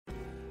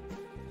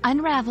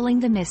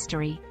Unraveling the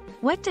mystery.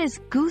 What does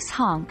goose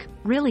honk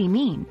really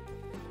mean?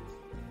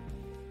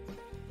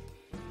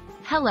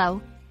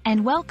 Hello,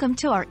 and welcome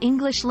to our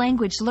English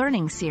language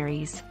learning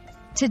series.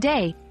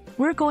 Today,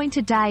 we're going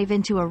to dive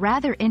into a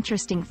rather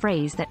interesting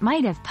phrase that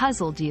might have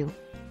puzzled you.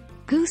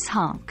 Goose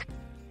honk.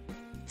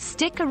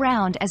 Stick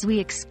around as we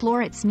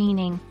explore its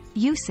meaning,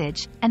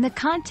 usage, and the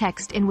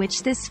context in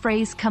which this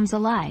phrase comes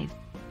alive.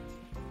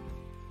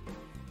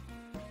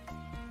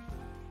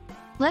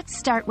 Let's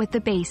start with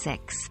the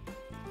basics.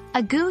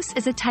 A goose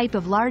is a type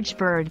of large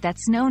bird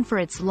that's known for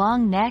its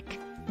long neck,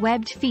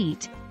 webbed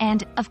feet,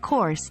 and, of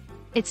course,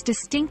 its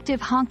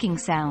distinctive honking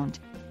sound.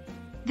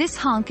 This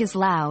honk is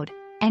loud,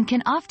 and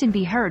can often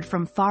be heard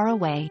from far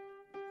away.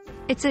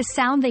 It's a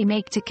sound they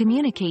make to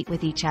communicate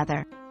with each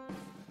other.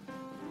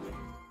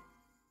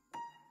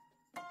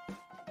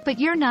 But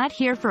you're not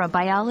here for a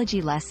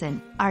biology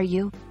lesson, are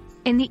you?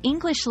 In the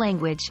English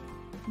language,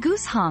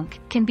 goose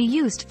honk can be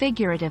used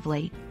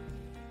figuratively.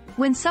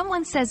 When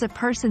someone says a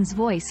person's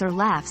voice or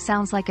laugh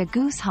sounds like a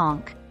goose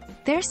honk,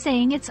 they're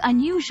saying it's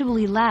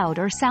unusually loud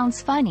or sounds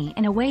funny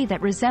in a way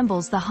that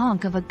resembles the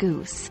honk of a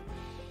goose.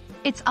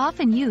 It's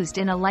often used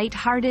in a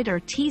light-hearted or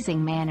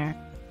teasing manner.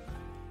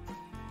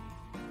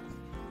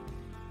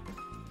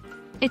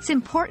 It's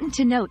important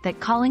to note that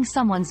calling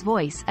someone's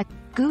voice a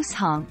goose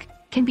honk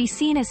can be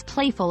seen as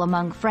playful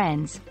among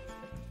friends,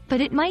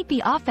 but it might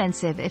be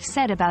offensive if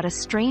said about a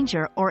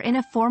stranger or in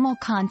a formal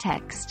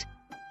context.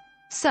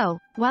 So,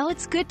 while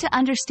it's good to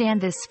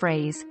understand this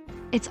phrase,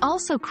 it's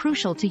also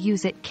crucial to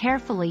use it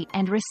carefully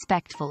and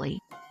respectfully.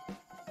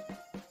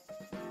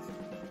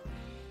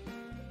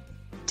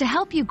 To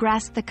help you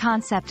grasp the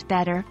concept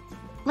better,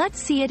 let's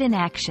see it in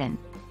action.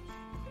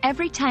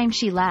 Every time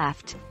she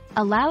laughed,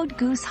 a loud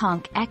goose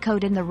honk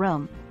echoed in the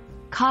room,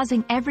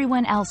 causing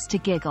everyone else to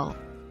giggle.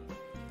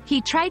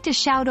 He tried to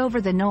shout over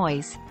the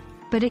noise,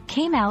 but it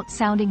came out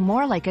sounding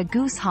more like a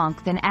goose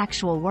honk than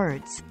actual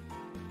words.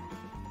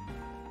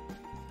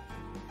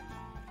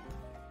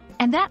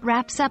 And that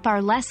wraps up our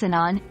lesson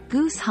on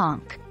goose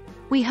honk.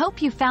 We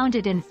hope you found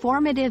it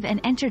informative and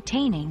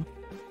entertaining.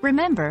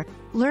 Remember,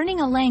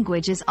 learning a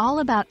language is all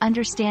about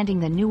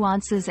understanding the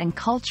nuances and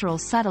cultural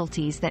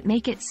subtleties that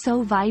make it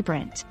so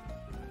vibrant.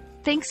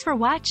 Thanks for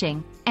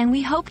watching, and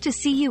we hope to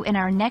see you in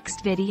our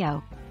next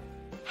video.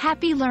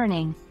 Happy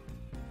learning!